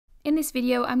In this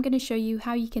video, I'm going to show you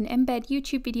how you can embed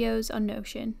YouTube videos on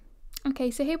Notion. Okay,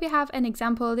 so here we have an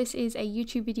example. This is a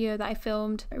YouTube video that I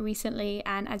filmed recently,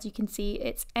 and as you can see,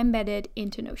 it's embedded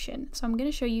into Notion. So I'm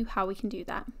going to show you how we can do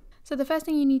that. So the first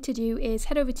thing you need to do is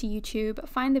head over to YouTube,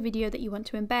 find the video that you want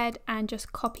to embed, and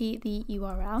just copy the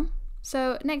URL.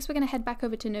 So next we're going to head back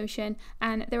over to Notion,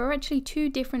 and there are actually two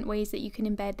different ways that you can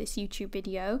embed this YouTube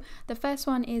video. The first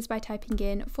one is by typing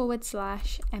in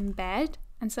 /embed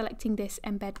and selecting this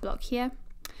embed block here.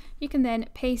 You can then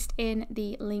paste in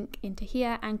the link into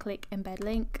here and click embed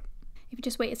link. If you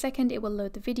just wait a second, it will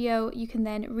load the video. You can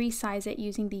then resize it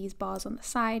using these bars on the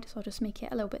side, so I'll just make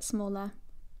it a little bit smaller.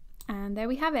 And there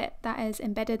we have it. That has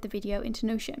embedded the video into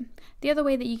Notion. The other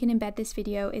way that you can embed this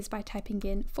video is by typing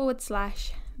in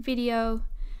 /video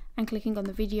and clicking on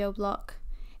the video block.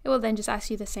 It will then just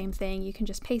ask you the same thing. You can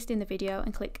just paste in the video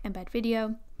and click embed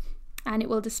video, and it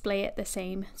will display it the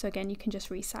same. So again, you can just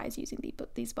resize using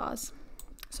these bars.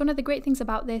 So one of the great things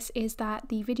about this is that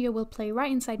the video will play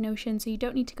right inside Notion, so you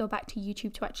don't need to go back to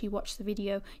YouTube to actually watch the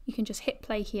video. You can just hit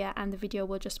play here and the video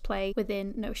will just play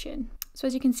within Notion. So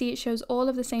as you can see, it shows all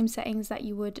of the same settings that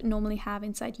you would normally have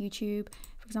inside YouTube.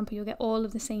 For example, you'll get all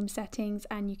of the same settings,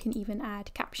 and you can even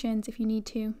add captions if you need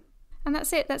to. And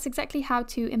that's it. That's exactly how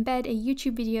to embed a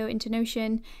YouTube video into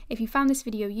Notion. If you found this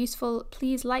video useful,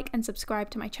 please like and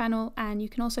subscribe to my channel, and you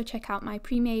can also check out my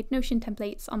pre-made Notion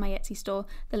templates on my Etsy store.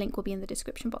 The link will be in the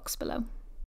description box below.